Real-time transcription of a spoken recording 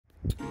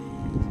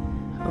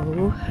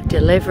Oh,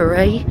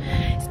 delivery.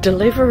 It's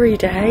delivery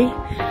day.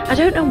 I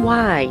don't know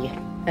why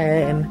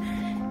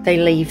they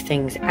leave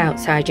things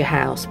outside your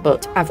house,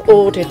 but I've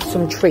ordered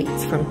some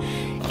treats from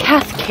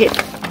Cath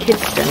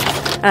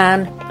Kidston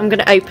and I'm going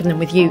to open them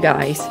with you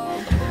guys.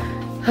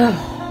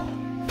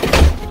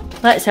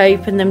 Let's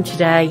open them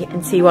today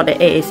and see what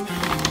it is.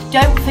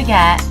 Don't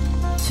forget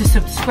to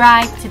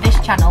subscribe to this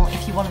channel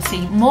if you want to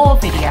see more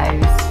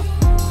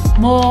videos,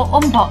 more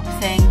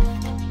unboxing,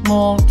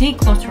 more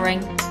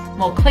decluttering,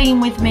 more clean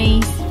with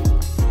me's,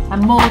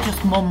 and more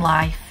just mum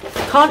life.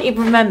 Can't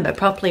even remember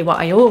properly what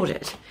I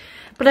ordered,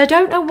 but I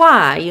don't know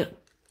why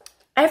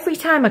every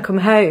time I come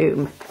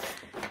home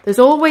there's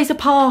always a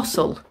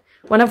parcel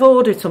when I've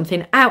ordered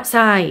something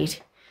outside.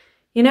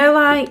 You know,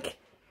 like,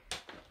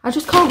 I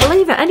just can't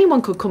believe it.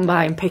 Anyone could come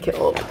by and pick it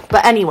up.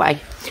 But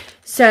anyway,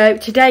 so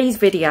today's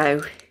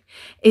video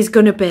is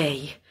going to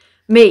be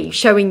me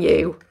showing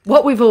you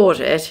what we've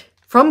ordered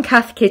from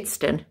Cath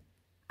Kidston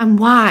and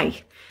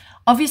why.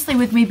 Obviously,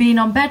 with me being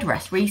on bed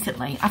rest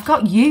recently, I've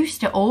got used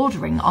to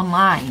ordering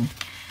online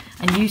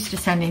and used to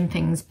sending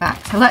things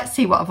back. So let's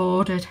see what I've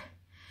ordered.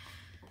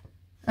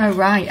 Oh,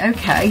 right,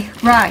 okay.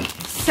 Right,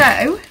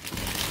 so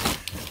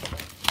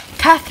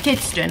Cath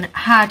Kidston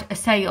had a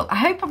sale. I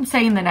hope I'm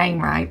saying the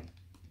name right.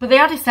 But they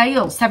had a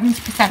sale,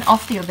 70%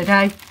 off the other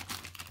day.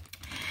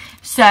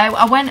 So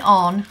I went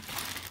on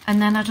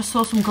and then I just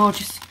saw some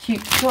gorgeous,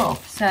 cute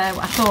stuff. So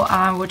I thought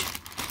I would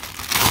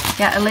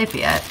get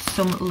Olivia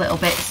some little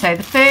bits. So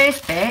the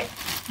first bit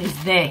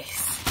is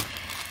this.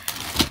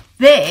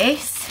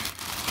 This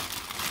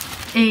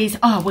is,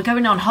 oh, we're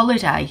going on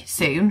holiday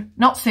soon.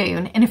 Not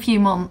soon, in a few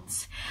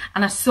months.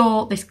 And I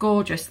saw this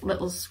gorgeous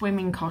little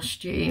swimming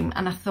costume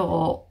and I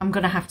thought I'm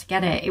going to have to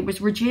get it. It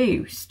was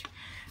reduced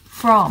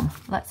from,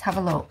 let's have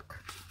a look.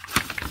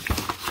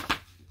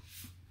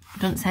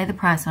 Doesn't say the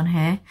price on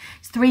here.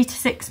 It's 3 to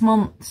 6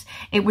 months.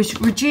 It was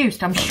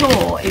reduced, I'm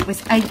sure it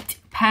was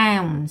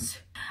 £8.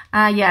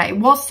 Yeah, it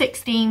was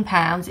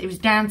 £16. It was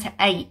down to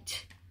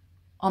 8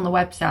 on the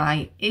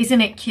website.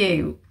 Isn't it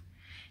cute?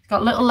 It's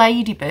got little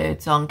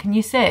ladybirds on, can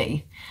you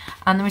see?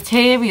 And the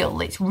material,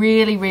 it's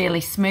really,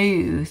 really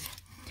smooth.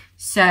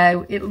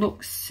 So it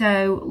looks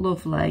so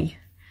lovely.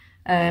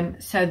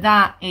 So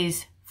that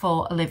is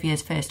for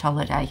Olivia's first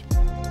holiday.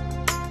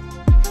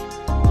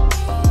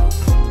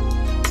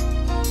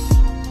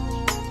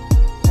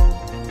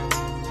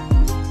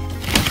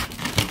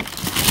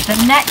 The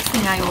next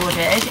thing I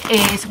ordered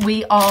is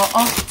we are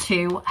off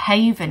to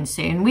Haven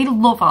soon. We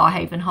love our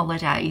Haven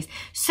holidays.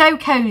 So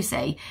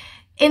cosy.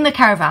 In the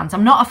caravans,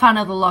 I'm not a fan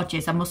of the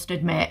lodges, I must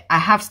admit. I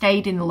have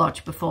stayed in the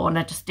lodge before and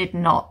I just did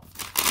not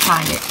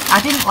find it. I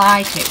didn't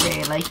like it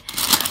really.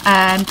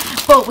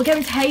 But we're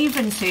going to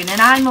Haven soon and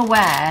I'm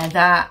aware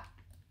that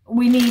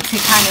we need to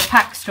kind of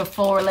pack stuff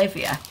for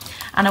Olivia.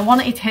 And I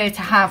wanted her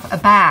to have a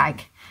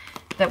bag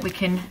that we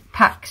can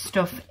pack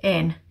stuff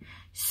in.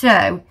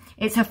 So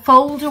it's a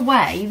fold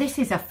away. This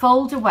is a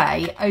fold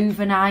away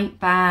overnight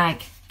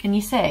bag. Can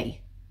you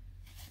see?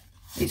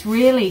 It's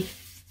really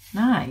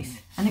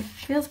nice. And it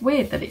feels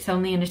weird that it's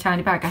only in a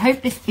tiny bag. I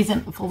hope this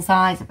isn't the full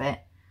size of it,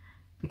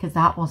 because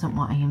that wasn't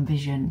what I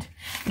envisioned.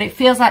 But it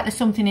feels like there's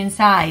something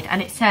inside.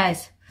 And it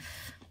says,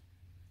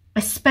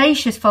 a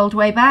spacious fold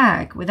away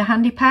bag with a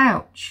handy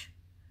pouch.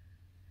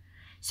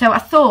 So I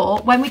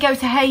thought when we go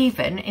to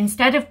Haven,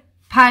 instead of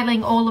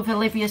piling all of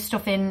Olivia's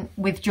stuff in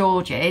with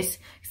George's,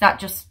 because that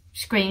just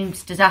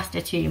screams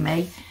disaster to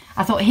me,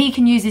 I thought he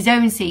can use his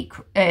own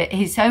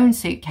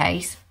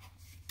suitcase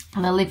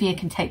and Olivia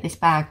can take this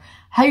bag,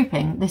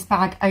 hoping this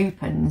bag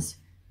opens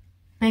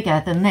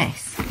bigger than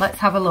this. Let's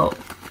have a look.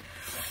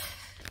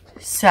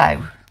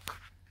 So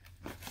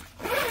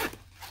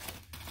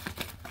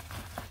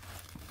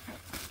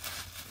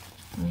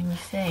let me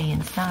see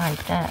inside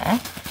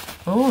there.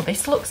 Oh,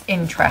 this looks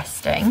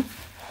interesting.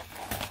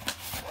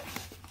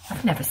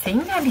 I've never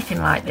seen anything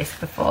like this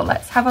before.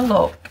 Let's have a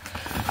look.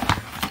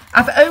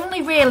 I've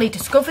only really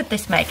discovered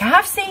this make. I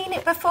have seen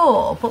it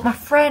before, but my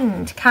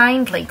friend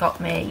kindly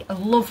got me a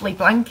lovely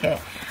blanket.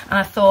 And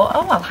I thought,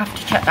 oh, I'll have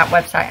to check that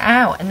website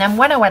out. And then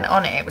when I went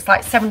on it, it was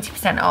like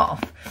 70%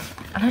 off.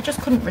 And I just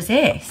couldn't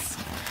resist.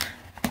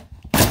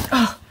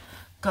 Oh,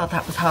 God,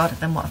 that was harder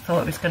than what I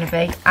thought it was going to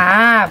be.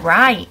 Ah,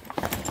 right.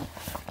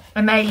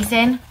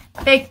 Amazing.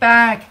 Big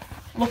bag.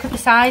 Look at the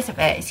size of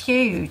it. It's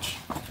huge.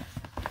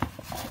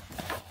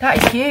 That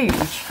is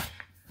huge.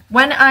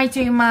 When I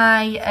do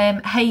my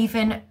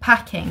Haven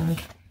packing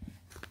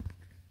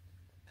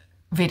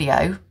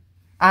video,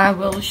 I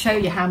will show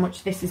you how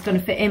much this is going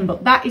to fit in.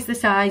 But that is the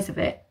size of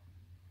it.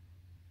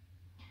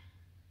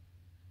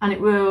 And it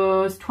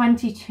was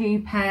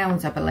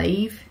 £22, I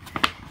believe.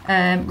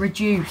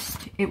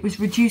 Reduced. It was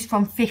reduced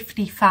from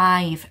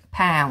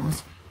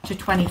 £55 to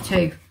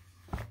 22.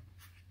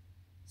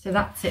 So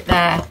that's it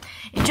there.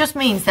 It just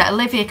means that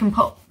Olivia can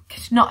put,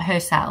 not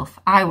herself,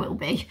 I will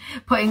be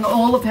putting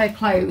all of her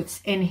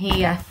clothes in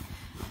here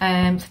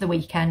for the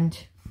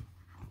weekend.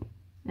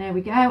 There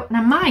we go. And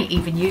I might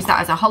even use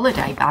that as a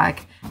holiday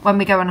bag when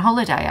we go on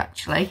holiday,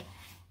 actually.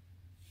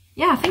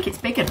 Yeah, I think it's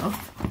big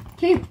enough.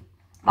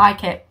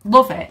 Like it,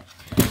 love it.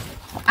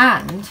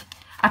 And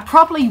I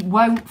probably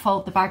won't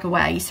fold the bag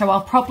away, so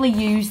I'll probably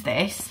use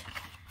this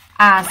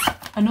as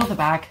another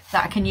bag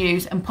that I can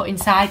use and put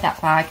inside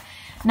that bag.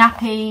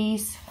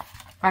 Nappies,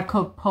 I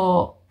could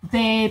put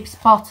bibs,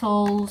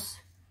 bottles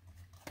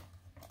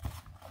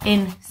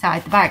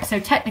inside the bag. So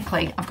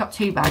technically I've got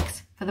 2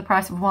 bags for the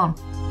price of 1.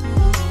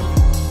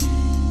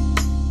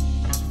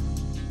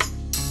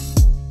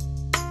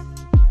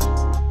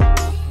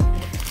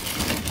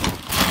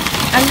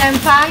 And then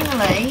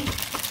finally,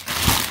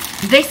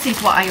 this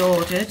is what I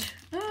ordered.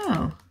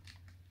 Oh.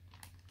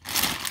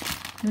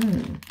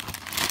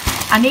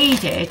 I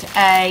needed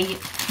a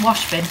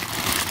wash bin,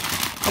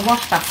 a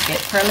wash basket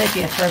for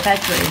Olivia for a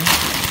bedroom.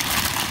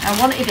 I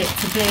wanted it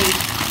to be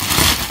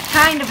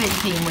kind of in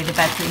theme with a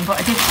bedroom,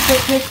 but a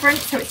bit different,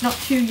 so it's not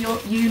too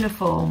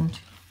uniformed.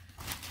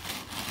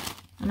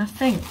 And I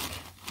think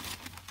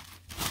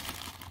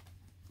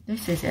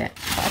this is it,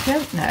 but I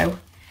don't know.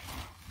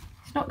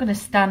 It's not going to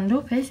stand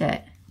up, is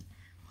it?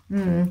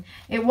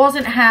 It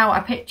wasn't how I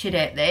pictured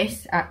it,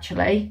 this,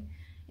 actually.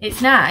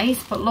 It's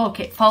nice, but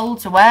look, it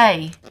folds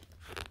away.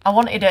 I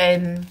wanted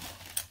a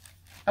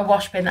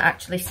wash bin that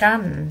actually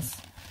stands.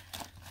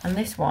 And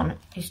this one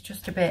is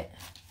just a bit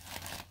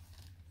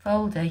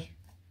foldy.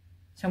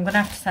 So I'm going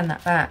to have to send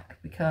that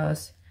back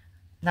because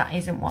that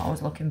isn't what I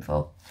was looking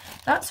for.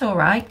 That's all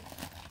right.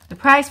 The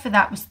price for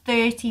that was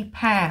 £30.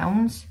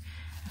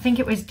 I think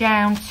it was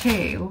down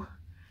to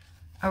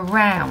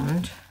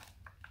around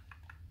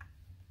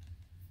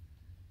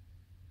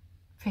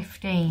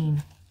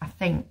 15, I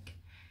think.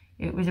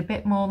 It was a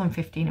bit more than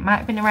 15. It might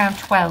have been around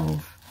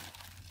 12.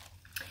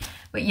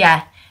 But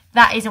yeah,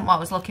 that isn't what I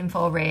was looking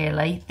for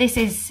really. This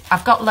is,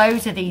 I've got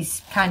loads of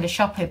these kind of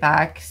shopper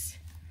bags,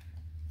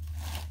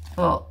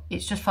 but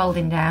it's just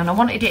folding down. I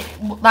wanted it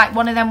like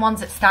one of them ones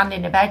that stand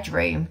in a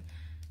bedroom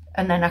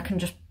and then I can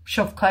just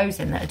shove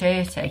clothes in that are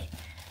dirty.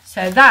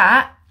 So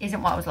that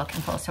isn't what I was looking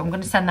for. So I'm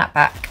going to send that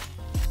back.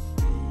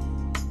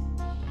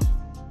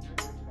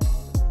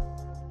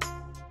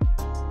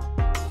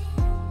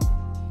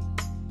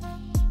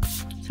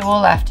 So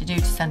all I have to do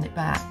to send it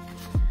back,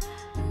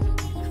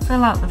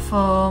 fill out the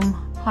form,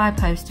 apply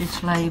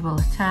postage label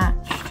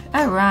attached.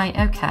 Oh right,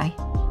 okay.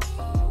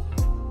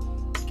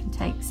 It can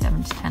take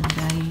 7 to 10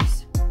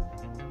 days.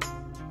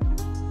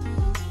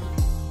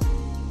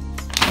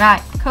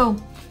 Right,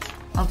 cool.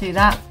 I'll do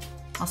that.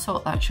 I'll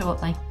sort that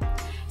shortly.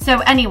 So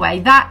anyway,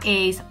 that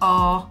is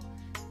our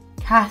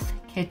Cath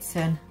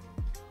Kidston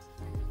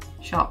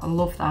shop. I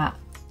love that.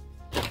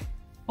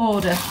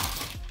 Order.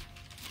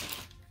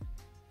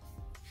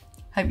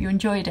 Hope you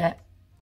enjoyed it.